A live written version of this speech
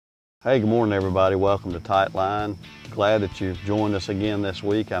Hey, good morning everybody. Welcome to Tight Line. Glad that you've joined us again this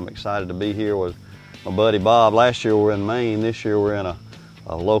week. I'm excited to be here with my buddy Bob. Last year we were in Maine. This year we're in a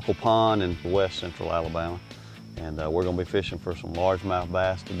local pond in west central Alabama. And we're going to be fishing for some largemouth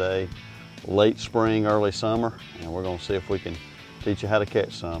bass today. Late spring, early summer. And we're going to see if we can teach you how to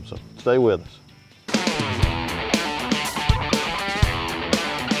catch some. So stay with us.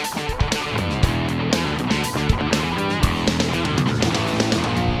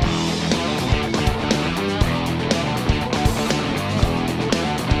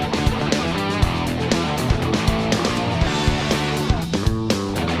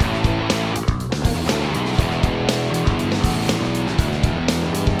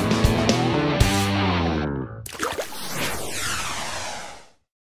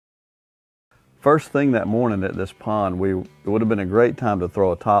 First thing that morning at this pond, it would have been a great time to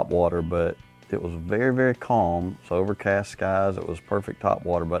throw a topwater, but it was very, very calm. It's overcast skies, it was perfect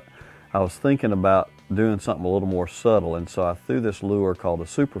topwater, but I was thinking about doing something a little more subtle, and so I threw this lure called a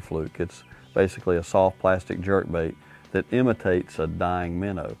super fluke. It's basically a soft plastic jerkbait that imitates a dying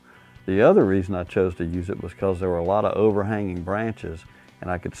minnow. The other reason I chose to use it was because there were a lot of overhanging branches,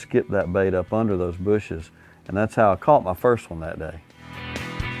 and I could skip that bait up under those bushes, and that's how I caught my first one that day.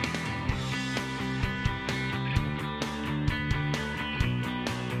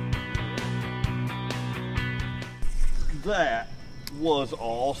 That was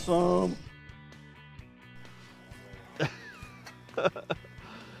awesome.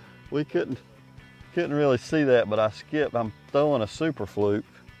 We couldn't really see that, but I'm throwing a super fluke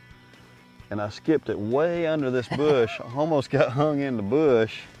and I skipped it way under this bush. I almost got hung in the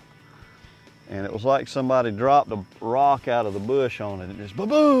bush, and it was like somebody dropped a rock out of the bush on it and just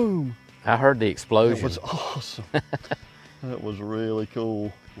boom. I heard the explosion. It was awesome. That was really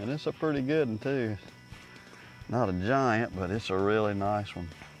cool. And it's a pretty good one too. Not a giant, but it's a really nice one.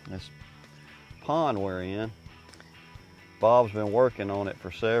 This pond we're in, Bob's been working on it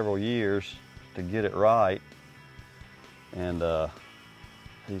for several years to get it right, and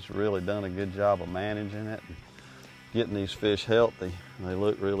he's really done a good job of managing it and getting these fish healthy. They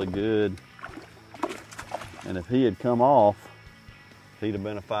look really good, and if he had come off, he'd have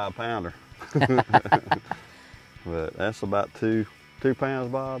been a 5-pounder. But that's about two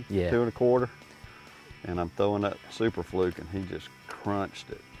pounds, Bob? Yeah. 2 1/4. And I'm throwing that super fluke, and he just crunched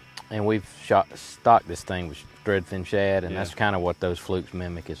it. And we've stocked this thing with threadfin shad, and Yeah. that's kind of what those flukes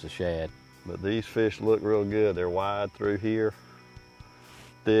mimic, is the shad. But these fish look real good. They're wide through here,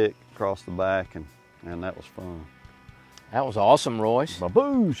 thick across the back, and that was fun. That was awesome, Royce.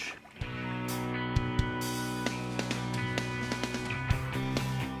 Baboosh!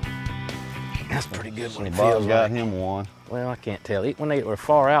 That's pretty good when it Bob feels got like. him one. Well, I can't tell. When they were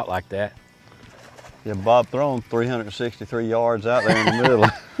far out like that. Yeah, Bob thrown 363 yards out there in the middle.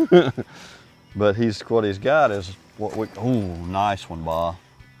 But what he's got is what we, ooh, nice one, Bob.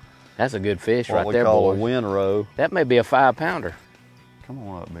 That's a good fish What right we there, call boys. a wind row. That may be a 5-pounder. Come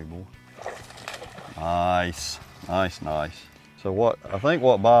on up, big boy. Nice, nice, nice. So I think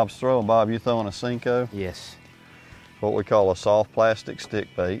what Bob's throwing, Bob, you throwing a Cinco? Yes. What we call a soft plastic stick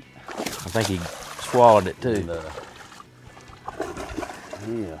bait. I think he swallowed it too. And,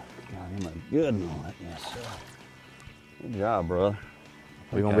 yeah, got him a good one. Yes, sir. Good job, brother.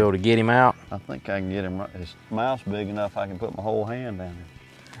 We're going to be able to get him out? I think I can get him right. His mouth's big enough I can put my whole hand down there.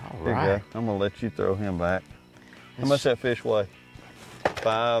 All Here right. you go. I'm going to let you throw him back. How much that fish weigh?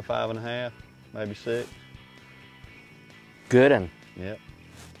 5, 5.5, maybe 6? Good, and Yep.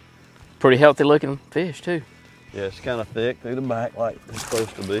 pretty healthy looking fish too. Yeah, it's kind of thick through the back like it's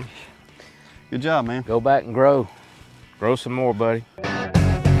supposed to be. Good job, man. Go back and grow. Grow some more, buddy.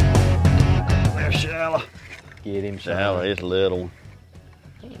 There's shallow. Get him some. Shallow, it's a little one.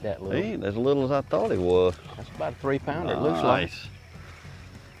 He ain't that He little. ain't as little as I thought he was. That's about a 3-pounder, it looks like. Nice.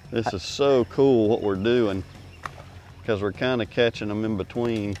 This is so cool what we're doing, because we're kind of catching them in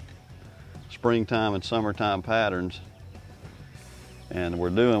between springtime and summertime patterns. And we're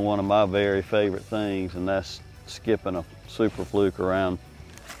doing one of my very favorite things, and that's skipping a super fluke around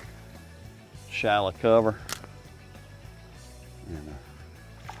shallow cover. And,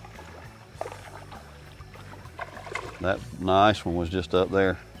 that nice one was just up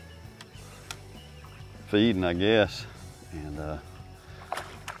there feeding, I guess, and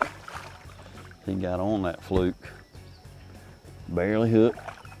he got on that fluke, barely hooked.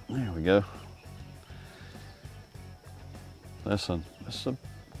 There we go. That's a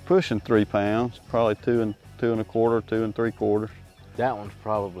pushing 3 pounds, probably 2 1/4, 2 3/4. That one's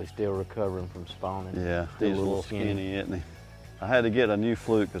probably still recovering from spawning. Yeah, Still he's a little skinny, isn't he? I had to get a new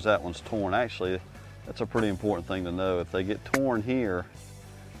fluke because that one's torn. Actually, that's a pretty important thing to know. If they get torn here,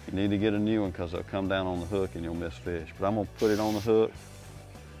 You need to get a new one because they'll come down on the hook and you'll miss fish. But I'm gonna put it on the hook,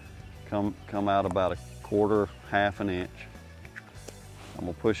 come out about a quarter, half an inch. I'm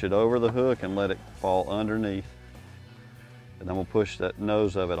gonna push it over the hook and let it fall underneath. And I'm gonna push that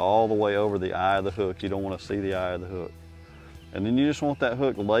nose of it all the way over the eye of the hook. You don't wanna see the eye of the hook. And then you just want that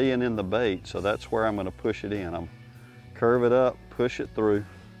hook laying in the bait, so that's where I'm gonna push it in. I'm curve it up, push it through,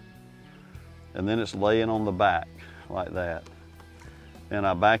 and then it's laying on the back like that. And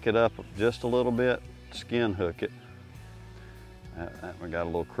I back it up just a little bit, skin hook it. That one got a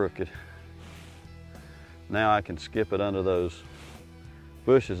little crooked. Now I can skip it under those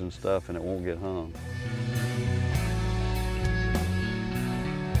bushes and stuff and it won't get hung.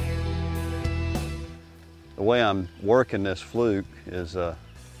 The way I'm working this fluke is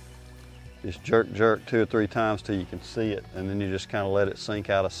just jerk 2 or 3 times till you can see it, and then you just kind of let it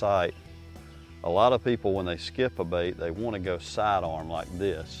sink out of sight. A lot of people, when they skip a bait, they want to go sidearm like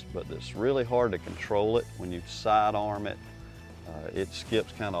this, but it's really hard to control it. When you sidearm it, it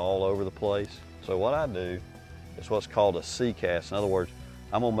skips kind of all over the place. So what I do is what's called a C cast. In other words,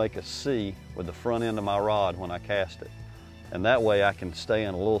 I'm gonna make a C with the front end of my rod when I cast it. And that way I can stay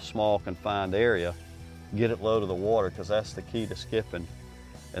in a little small confined area, get it low to the water, because that's the key to skipping,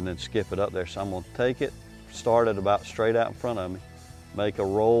 and then skip it up there. So I'm gonna take it, start it about straight out in front of me, make a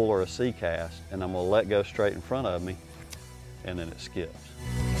roll or a C cast, and I'm gonna let go straight in front of me, and then it skips.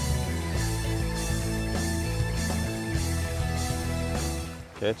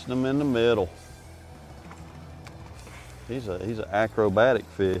 Catching them in the middle. He's an acrobatic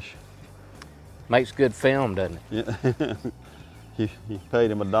fish. Makes good film, doesn't it? Yeah. You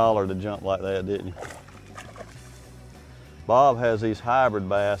paid him $1 to jump like that, didn't you? Bob has these hybrid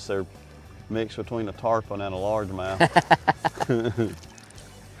bass. They're mixed between a tarpon and a largemouth.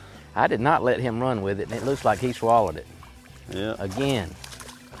 I did not let him run with it, and it looks like he swallowed it. Yeah. Again.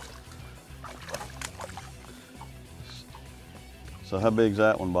 So how big's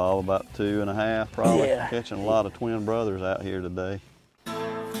that one, Bob? About 2.5 probably? Yeah. Catching a lot of twin brothers out here today.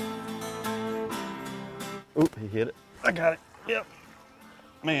 Oop, he hit it. I got it, yep.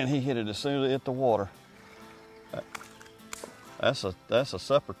 Man, he hit it as soon as it hit the water. That's a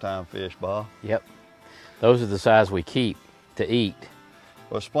supper time fish, Bob. Yep. Those are the size we keep to eat.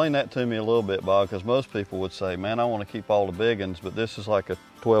 Well, explain that to me a little bit, Bob, because most people would say, man, I want to keep all the big ones, but this is like a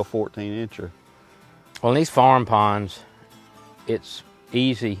 12, 14 incher. Well, in these farm ponds, it's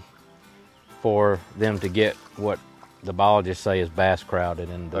easy for them to get what the biologists say is bass crowded,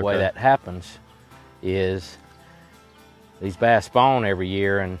 and the way that happens is these bass spawn every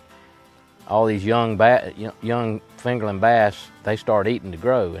year, and all these young fingerling bass, they start eating to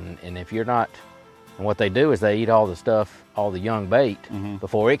grow, and if you're not, and what they do is they eat all the stuff, all the young bait,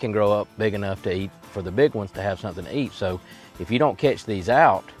 before it can grow up big enough to eat, for the big ones to have something to eat. So if you don't catch these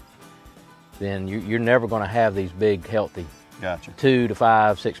out, then you're never going to have these big, healthy 2 to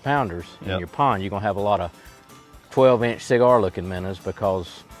 5, 6 pounders in your pond. You're going to have a lot of 12-inch cigar-looking minnows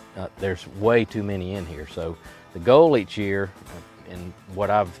because there's way too many in here. So the goal each year, and what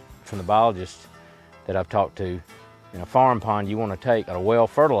from the biologists that I've talked to, in a farm pond, you want to take, a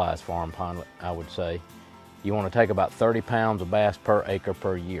well-fertilized farm pond, I would say, you want to take about 30 pounds of bass per acre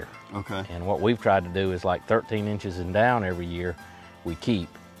per year. Okay. And what we've tried to do is like 13 inches and down every year we keep,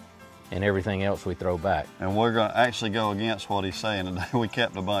 and everything else we throw back. And we're going to actually go against what he's saying today. We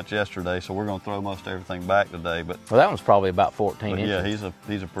kept a bunch yesterday, so we're going to throw most everything back today. But well, that one's probably about 14 inches. Yeah,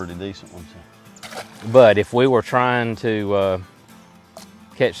 he's a pretty decent one. So. But if we were trying to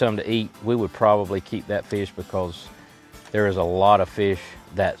catch something to eat, we would probably keep that fish because there is a lot of fish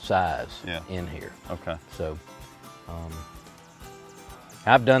that size in here. Okay. So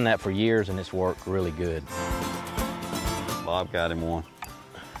I've done that for years, and it's worked really good. Bob got him one.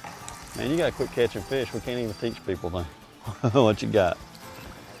 Man, you gotta quit catching fish. We can't even teach people then. What you got?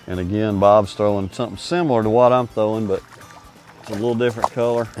 And again, Bob's throwing something similar to what I'm throwing, but it's a little different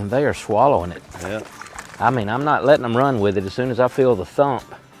color. And they are swallowing it. Yeah. I mean, I'm not letting them run with it. As soon as I feel the thump,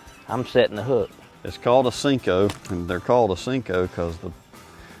 I'm setting the hook. It's called a Cinco, and they're called a Cinco because the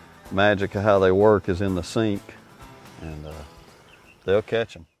magic of how they work is in the sink, and they'll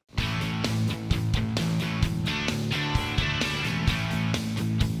catch them.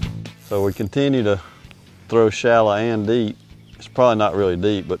 So we continue to throw shallow and deep. It's probably not really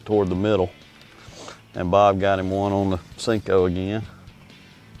deep, but toward the middle. And Bob got him one on the Cinco again.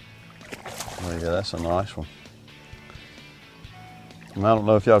 There you go, that's a nice one. And I don't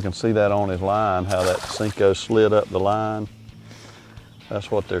know if y'all can see that on his line, how that Cinco slid up the line.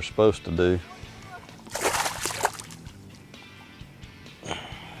 That's what they're supposed to do.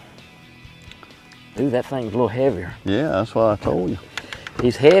 Ooh, that thing's a little heavier. Yeah, that's what I told you.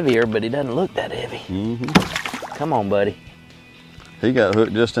 He's heavier, but he doesn't look that heavy. Mm-hmm. Come on, buddy. He got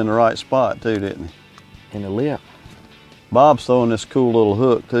hooked just in the right spot too, didn't he? In the lip. Bob's throwing this cool little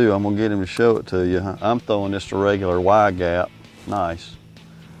hook too. I'm gonna get him to show it to you. I'm throwing just a regular Y gap. Nice.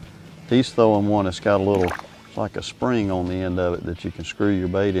 He's throwing one that's got a little, it's like a spring on the end of it that you can screw your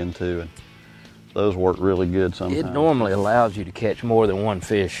bait into, and those work really good sometimes. It normally allows you to catch more than one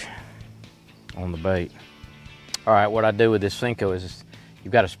fish on the bait. All right, what I do with this Senko is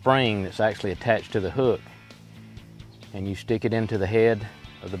you've got a spring that's actually attached to the hook, and you stick it into the head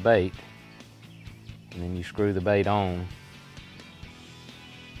of the bait, and then you screw the bait on,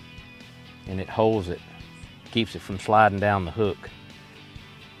 and it holds it, keeps it from sliding down the hook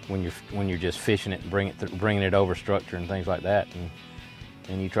when you're just fishing it and bringing it over structure and things like that,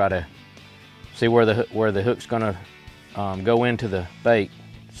 and you try to see where the hook's going to go into the bait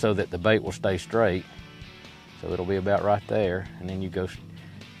so that the bait will stay straight. So it'll be about right there, and then you go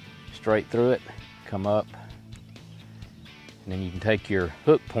straight through it, come up, and then you can take your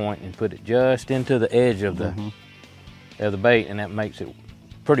hook point and put it just into the edge of the bait, and that makes it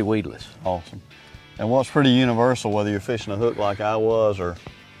pretty weedless. Awesome. And what's pretty universal, whether you're fishing a hook like I was or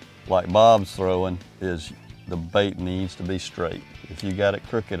like Bob's throwing, is the bait needs to be straight. If you got it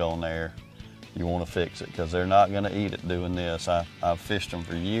crooked on there, you want to fix it, because they're not going to eat it doing this. I've fished them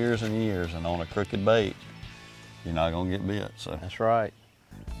for years and years, and on a crooked bait, you're not going to get bit. So that's right.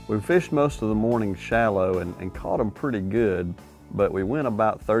 We fished most of the morning shallow and caught them pretty good, but we went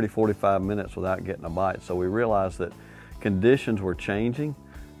about 30-45 minutes without getting a bite. So we realized that conditions were changing,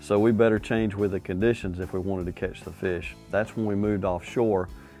 so we better change with the conditions if we wanted to catch the fish. That's when we moved offshore,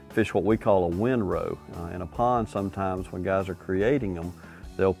 fish what we call a windrow. In a pond, sometimes when guys are creating them,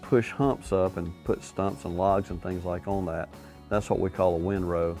 they'll push humps up and put stumps and logs and things like on that. That's what we call a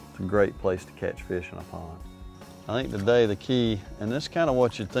windrow. It's a great place to catch fish in a pond. I think today the key, and this is kind of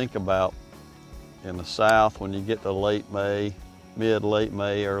what you think about in the South when you get to late May, late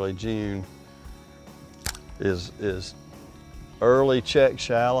May, early June, is early check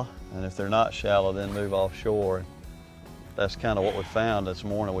shallow, and if they're not shallow, then move offshore. That's kind of what we found this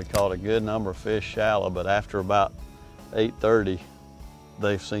morning. We caught a good number of fish shallow, but after about 8:30,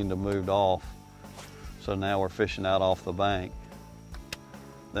 they've seemed to have moved off. So now we're fishing out off the bank.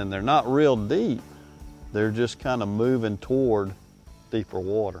 Then they're not real deep. They're just kind of moving toward deeper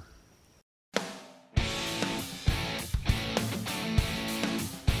water.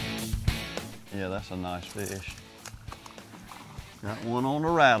 Yeah, that's a nice fish. Got one on the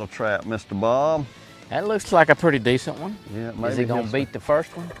rattle trap, Mr. Bob. That looks like a pretty decent one. Yeah, maybe. Is he gonna beat the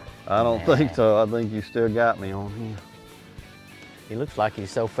first one? I don't think so. I think you still got me on here. He looks like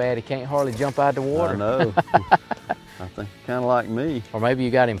he's so fat he can't hardly jump out of the water. I know. I think kind of like me. Or maybe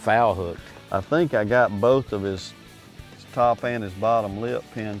you got him foul hooked. I think I got both of his top and his bottom lip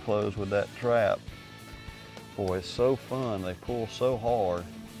pinned closed with that trap. Boy, it's so fun. They pull so hard.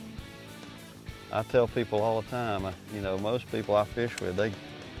 I tell people all the time, you know, most people I fish with, they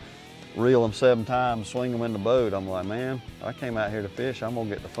reel them 7 times, swing them in the boat. I'm like, man, I came out here to fish. I'm gonna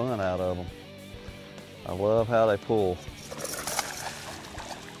get the fun out of them. I love how they pull.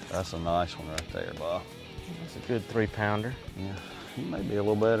 That's a nice one right there, Bob. That's a good 3-pounder. Yeah, he may be a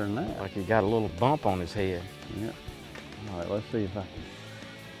little better than that. Like he got a little bump on his head. Yeah. All right, let's see if I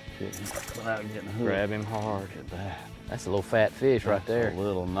can get him without getting hooked. Grab him hard. Look at that. That's a little fat fish right there. A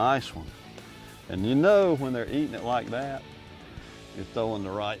little nice one. And you know when they're eating it like that, you're throwing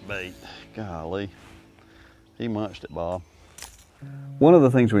the right bait. Golly, he munched it, Bob. One of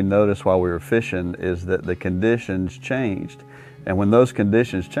the things we noticed while we were fishing is that the conditions changed. And when those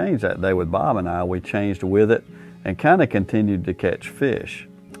conditions changed that day with Bob and I, we changed with it and kind of continued to catch fish.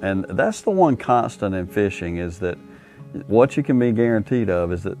 And that's the one constant in fishing, is that what you can be guaranteed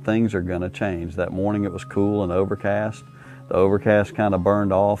of is that things are going to change. That morning it was cool and overcast. The overcast kind of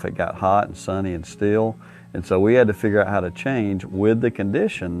burned off. It got hot and sunny and still. And so we had to figure out how to change with the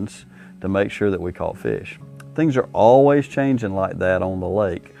conditions to make sure that we caught fish. Things are always changing like that on the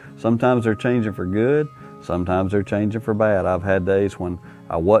lake. Sometimes they're changing for good, sometimes they're changing for bad. I've had days when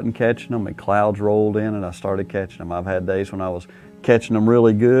I wasn't catching them and clouds rolled in and I started catching them. I've had days when I was catching them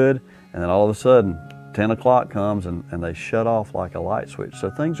really good, and then all of a sudden 10 o'clock comes and they shut off like a light switch. So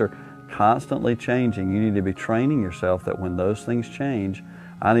things are constantly changing. You need to be training yourself that when those things change,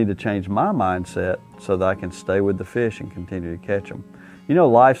 I need to change my mindset so that I can stay with the fish and continue to catch them. You know,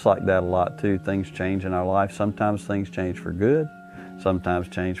 life's like that a lot too. Things change in our life. Sometimes things change for good, sometimes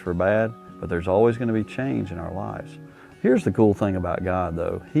change for bad, but there's always going to be change in our lives. Here's the cool thing about God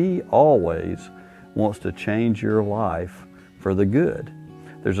though. He always wants to change your life for the good.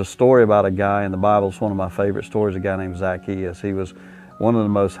 There's a story about a guy in the Bible. It's one of my favorite stories, a guy named Zacchaeus. He was one of the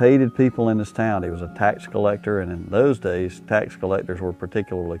most hated people in this town. He was a tax collector, and in those days, tax collectors were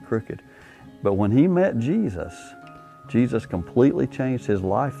particularly crooked. But when he met Jesus, Jesus completely changed his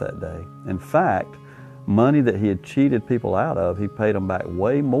life that day. In fact, money that he had cheated people out of, he paid them back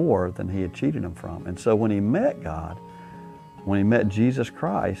way more than he had cheated them from. And so when he met God, when he met Jesus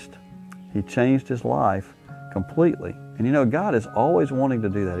Christ, he changed his life completely. And you know, God is always wanting to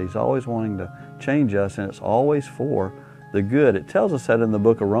do that. He's always wanting to change us, and it's always for the good. It tells us that in the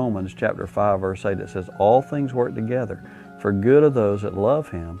book of Romans, chapter 5, verse 8, it says, all things work together for good of those that love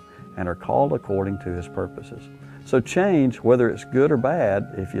him and are called according to his purposes. So change, whether it's good or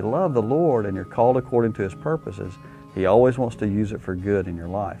bad, if you love the Lord and you're called according to his purposes, he always wants to use it for good in your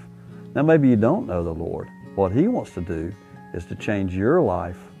life. Now maybe you don't know the Lord. What he wants to do is to change your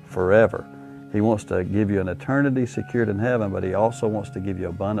life forever. He wants to give you an eternity secured in heaven, but he also wants to give you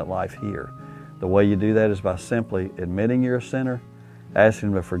abundant life here. The way you do that is by simply admitting you're a sinner, asking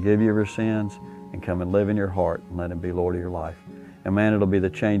him to forgive you of your sins, and come and live in your heart and let him be Lord of your life. And man, it'll be the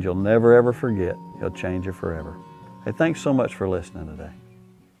change you'll never ever forget. He'll change you forever. Hey, thanks so much for listening today.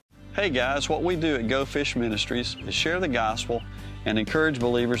 Hey guys, what we do at Go Fish Ministries is share the gospel and encourage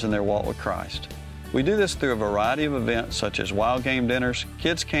believers in their walk with Christ. We do this through a variety of events such as wild game dinners,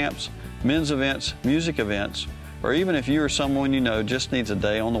 kids camps, men's events, music events, or even if you or someone you know just needs a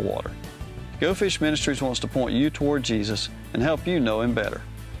day on the water. Go Fish Ministries wants to point you toward Jesus and help you know him better.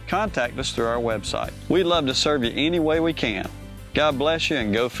 Contact us through our website. We'd love to serve you any way we can. God bless you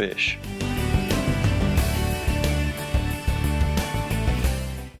and go fish.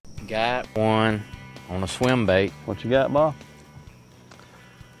 Got one on a swim bait. What you got, Bob?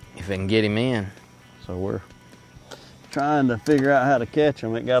 If I can get him in. So we're trying to figure out how to catch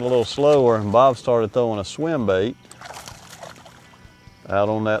him. It got a little slower, and Bob started throwing a swim bait out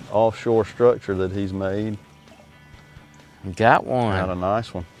on that offshore structure that he's made. Got one. Got a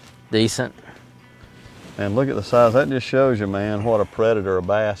nice one. Decent. And look at the size. That just shows you, man, what a predator a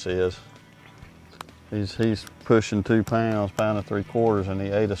bass is. He's pushing 2 pounds, pound and 3/4, and he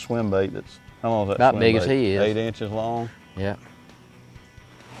ate a swim bait that's, how long is that about swim big bait? as he is. 8 inches long. Yeah.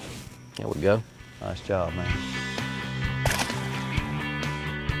 There we go. Nice job, man.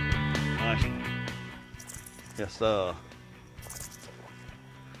 Nice. Yes,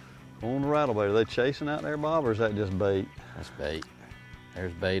 on the rattle bait. Are they chasing out there, Bob, or is that just bait? That's bait.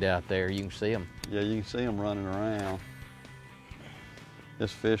 There's bait out there. You can see them. Yeah, you can see them running around.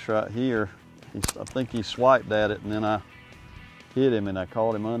 This fish right here, I think he swiped at it, and then I hit him and I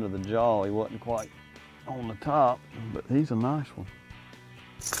caught him under the jaw. He wasn't quite on the top, but he's a nice one.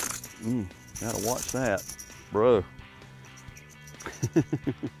 Gotta watch that, bro.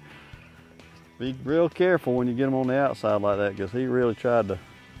 Be real careful when you get him on the outside like that, because he really tried to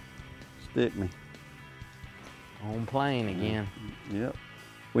stick me. On plane again. Yep.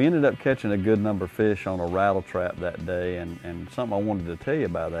 We ended up catching a good number of fish on a rattle trap that day, and something I wanted to tell you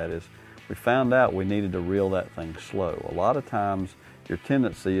about that is we found out we needed to reel that thing slow. A lot of times your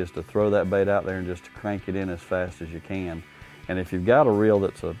tendency is to throw that bait out there and just to crank it in as fast as you can. And if you've got a reel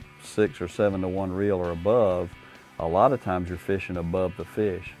that's a 6 or 7 to 1 reel or above, a lot of times you're fishing above the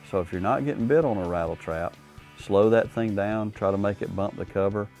fish. So if you're not getting bit on a rattle trap, slow that thing down, try to make it bump the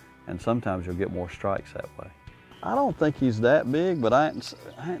cover, and sometimes you'll get more strikes that way. I don't think he's that big, but I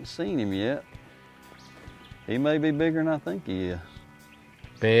hadn't seen him yet. He may be bigger than I think he is.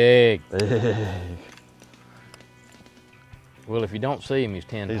 Big. Big. Well, if you don't see him, he's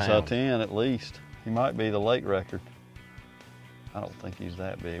 10 pounds. He's a 10 at least. He might be the lake record. I don't think he's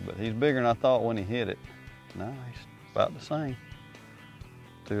that big, but he's bigger than I thought when he hit it. No, he's about the same.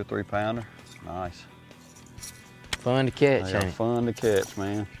 2 or 3 pounder. Nice. Fun to catch, They are fun to catch,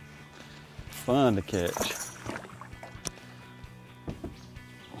 man. Fun to catch.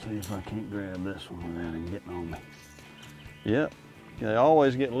 See if I can't grab this one without him getting on me. Yep. They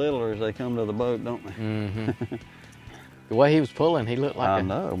always get littler as they come to the boat, don't they? Mm-hmm. The way he was pulling, he looked like I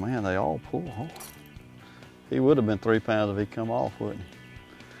know, man. They all pull hard. He would have been 3 pounds if he'd come off, wouldn't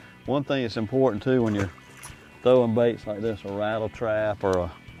he? One thing that's important too when you're throwing baits like this, a rattle trap or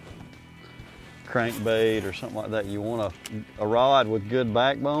a crankbait or something like that, you want a rod with good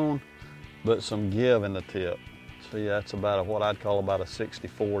backbone, but some give in the tip. See, that's about what I'd call about a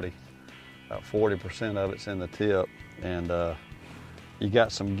 60-40. About 40% of it's in the tip, and you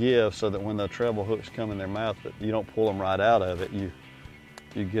got some give so that when the treble hooks come in their mouth, that you don't pull them right out of it. You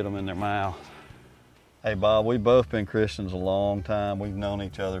get them in their mouth. Hey Bob, we've both been Christians a long time. We've known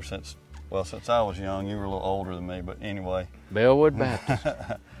each other since I was young. You were a little older than me, but anyway. Bellwood Baptist.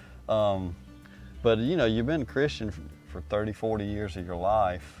 But you know, you've been a Christian for 30, 40 years of your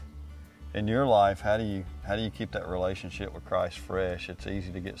life. in your life, how do you keep that relationship with Christ fresh? It's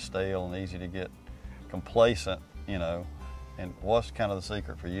easy to get stale and easy to get complacent, you know. And what's kind of the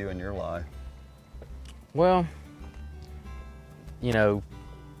secret for you in your life? Well, you know,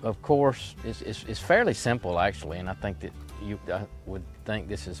 of course, it's fairly simple actually, and I think that I would think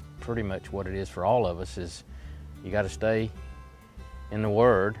this is pretty much what it is for all of us. Is you got to stay in the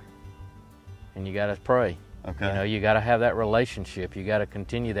Word, and you got to pray. Okay. You know, you got to have that relationship. You got to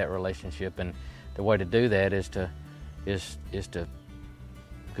continue that relationship, and the way to do that is to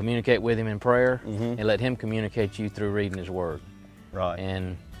communicate with Him in prayer, and let Him communicate you through reading His Word. Right.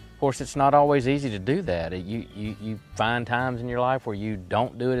 And of course, it's not always easy to do that. You find times in your life where you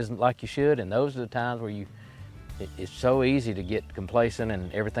don't do it as like you should, and those are the times where it's so easy to get complacent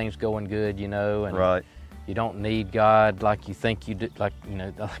and everything's going good, you know, and right. You don't need God like you think you do, like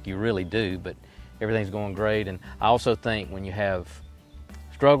you really do, but everything's going great. And I also think when you have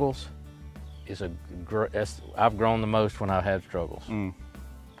struggles, I've grown the most when I've had struggles.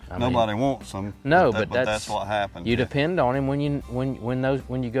 Nobody wants them. No, but that's what happens. You depend on Him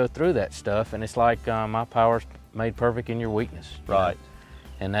when you go through that stuff, and it's like my power's made perfect in your weakness. Right.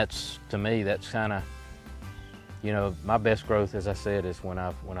 And that's, to me, that's kind of, you know, my best growth, as I said, is when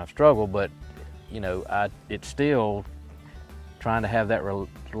I've struggled. But you know, it's still trying to have that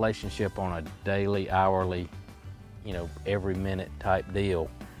relationship on a daily, hourly, you know, every minute type deal.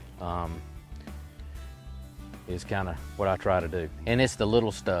 Is kind of what I try to do. And it's the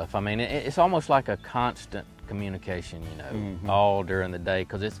little stuff. I mean, it's almost like a constant communication, you know, all during the day,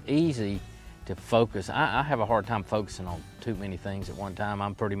 because it's easy to focus. I have a hard time focusing on too many things at one time.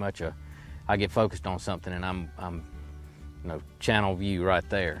 I'm pretty much I get focused on something, and I'm you know, channel view right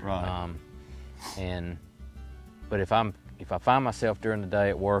there. Right. But if I find myself during the day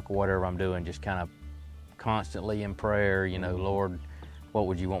at work or whatever I'm doing, just kind of constantly in prayer, you know, Lord, what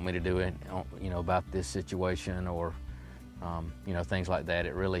would you want me to do, you know, about this situation, or, you know, things like that.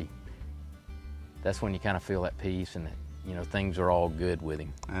 That's when you kind of feel that peace, and that, you know, things are all good with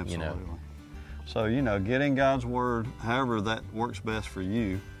Him. Absolutely. You know? So, you know, get in God's Word, however that works best for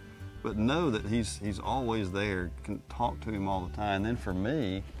you, but know that He's always there. Can talk to Him all the time. And then for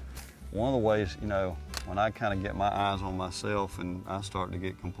me, one of the ways, you know, when I kind of get my eyes on myself and I start to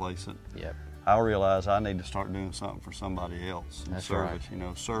get complacent, Yep. I realize I need to start doing something for somebody else. That's service, right. You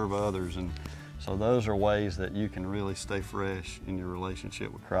know, serve others. And so those are ways that you can really stay fresh in your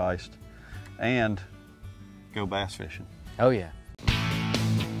relationship with Christ and go bass fishing. Oh, yeah.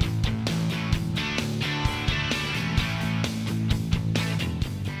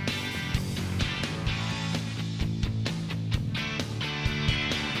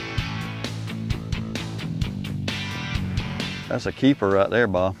 That's a keeper right there,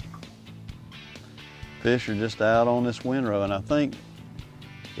 Bob. Fish are just out on this windrow, and I think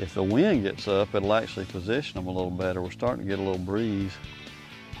if the wind gets up, it'll actually position them a little better. We're starting to get a little breeze,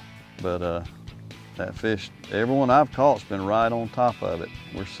 but that fish, everyone I've caught's been right on top of it.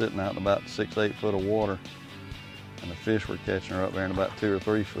 We're sitting out in about 6-8 foot of water, and the fish we're catching are up there in about 2 or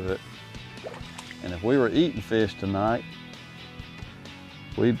 3 foot. And if we were eating fish tonight,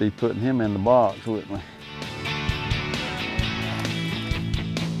 we'd be putting him in the box, wouldn't we?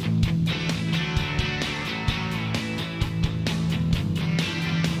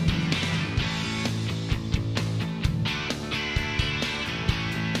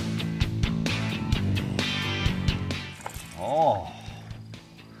 Oh,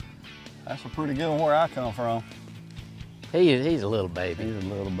 that's a pretty good one where I come from. He's a little baby. He's a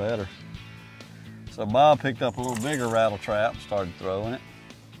little better. So Bob picked up a little bigger rattle trap and started throwing it.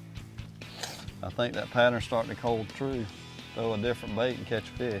 I think that pattern's starting to hold true. Throw a different bait and catch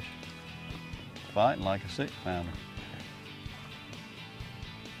a fish. Fighting like a 6-pounder.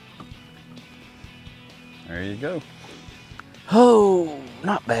 There you go. Oh,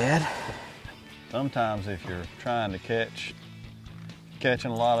 not bad. Sometimes if you're trying to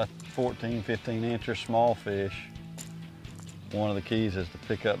catching a lot of 14, 15 incher small fish, one of the keys is to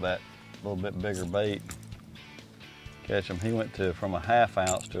pick up that little bit bigger bait, catch them. He went from a 1/2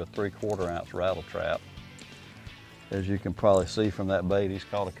 ounce to a 3/4 ounce rattle trap. As you can probably see from that bait, he's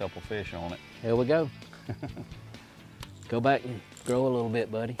caught a couple fish on it. Here we go. Go back and grow a little bit,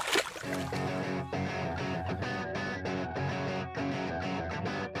 buddy.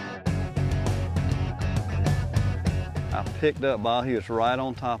 I picked up Bob, he was right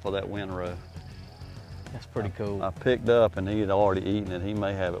on top of that windrow. That's pretty cool. I picked up and he had already eaten it. He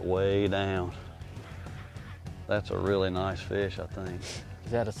may have it way down. That's a really nice fish, I think.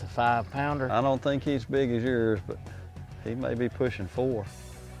 Is that a 5-pounder? I don't think he's big as yours, but he may be pushing 4.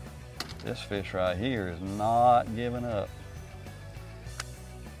 This fish right here is not giving up.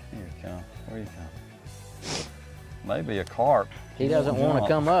 Here he comes. Where you come? Maybe a carp. He doesn't want to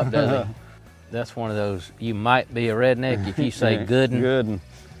come up, does he? That's one of those, you might be a redneck if you say gooden. Gooden.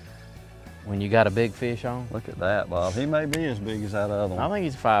 When you got a big fish on. Look at that, Bob. He may be as big as that other one. I think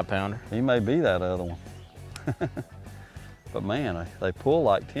he's a 5-pounder. He may be that other one. But man, they pull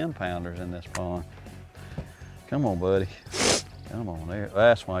like 10-pounders in this pond. Come on, buddy. Come on there.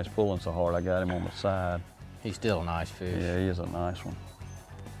 That's why he's pulling so hard. I got him on the side. He's still a nice fish. Yeah, he is a nice one.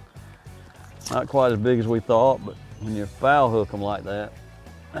 Not quite as big as we thought, but when you foul hook them like that,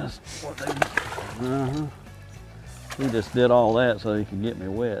 that's what they do. He just did all that so he could get me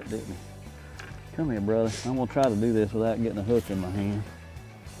wet, didn't he? Come here, brother. I'm gonna try to do this without getting a hook in my hand.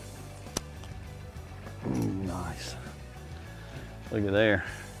 Nice. Look at there.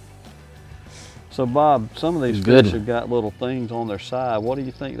 So Bob, some of these fish have got little things on their side. What do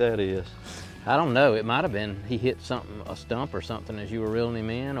you think that is? I don't know. It might have been he hit something, a stump or something as you were reeling him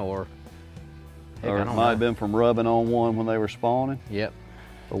in, or it might have been from rubbing on one when they were spawning. Yep.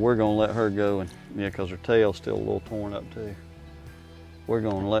 But we're gonna let her go, and yeah, because her tail's still a little torn up too. We're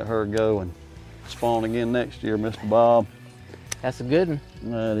gonna let her go and spawn again next year, Mr. Bob. That's a good one.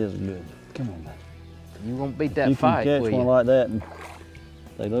 That is a good one. Come on, man. You won't beat that fight, will you? You can catch one like that, and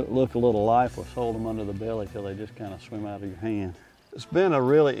they look a little lifeless. Hold them under the belly till they just kind of swim out of your hand. It's been a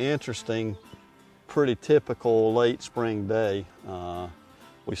really interesting, pretty typical late spring day.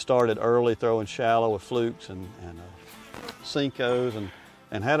 We started early throwing shallow with flukes and Cincos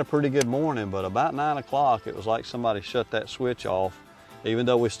and had a pretty good morning, but about 9 o'clock it was like somebody shut that switch off. Even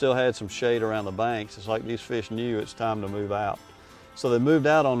though we still had some shade around the banks, it's like these fish knew it's time to move out. So they moved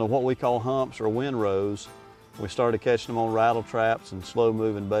out onto what we call humps or windrows. We started catching them on rattle traps and slow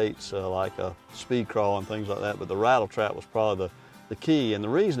moving baits like a speed crawl and things like that, but the rattle trap was probably the key. And the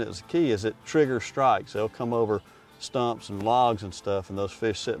reason it was the key is it triggers strikes. They'll come over stumps and logs and stuff, and those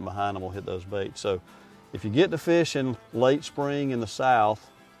fish sitting behind them will hit those baits. So if you get the fish in late spring in the south,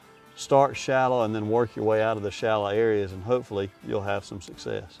 start shallow and then work your way out of the shallow areas, and hopefully you'll have some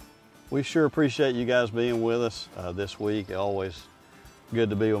success. We sure appreciate you guys being with us this week. Always good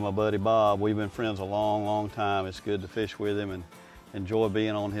to be with my buddy Bob. We've been friends a long, long time. It's good to fish with him and enjoy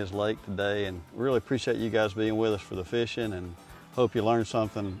being on his lake today, and really appreciate you guys being with us for the fishing, and hope you learned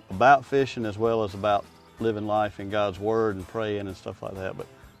something about fishing as well as about living life in God's Word and praying and stuff like that. But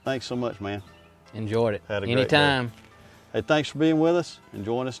thanks so much, man. Enjoyed it. Had a great Anytime. day. Hey, thanks for being with us, and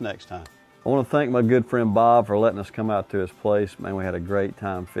join us next time. I want to thank my good friend Bob for letting us come out to his place. Man, we had a great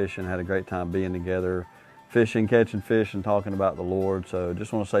time fishing, had a great time being together, fishing, catching fish, and talking about the Lord. So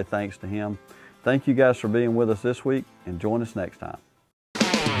just want to say thanks to him. Thank you guys for being with us this week, and join us next time.